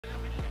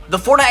The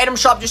Fortnite item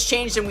shop just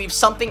changed, and we have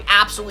something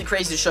absolutely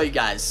crazy to show you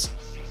guys.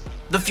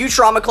 The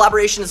Futurama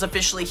collaboration is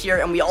officially here,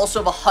 and we also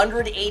have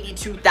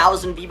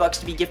 182,000 V-Bucks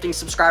to be gifting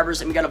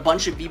subscribers, and we got a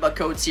bunch of V-Buck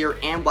codes here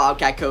and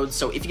Wildcat codes,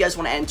 so if you guys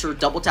want to enter,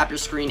 double tap your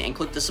screen and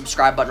click the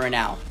subscribe button right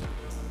now.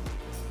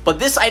 But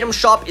this item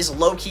shop is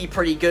low-key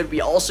pretty good.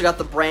 We also got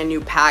the brand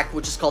new pack,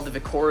 which is called the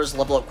Vikora's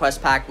Level Up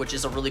Quest Pack, which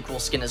is a really cool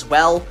skin as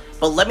well.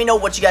 But let me know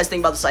what you guys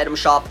think about this item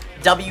shop,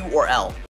 W or L.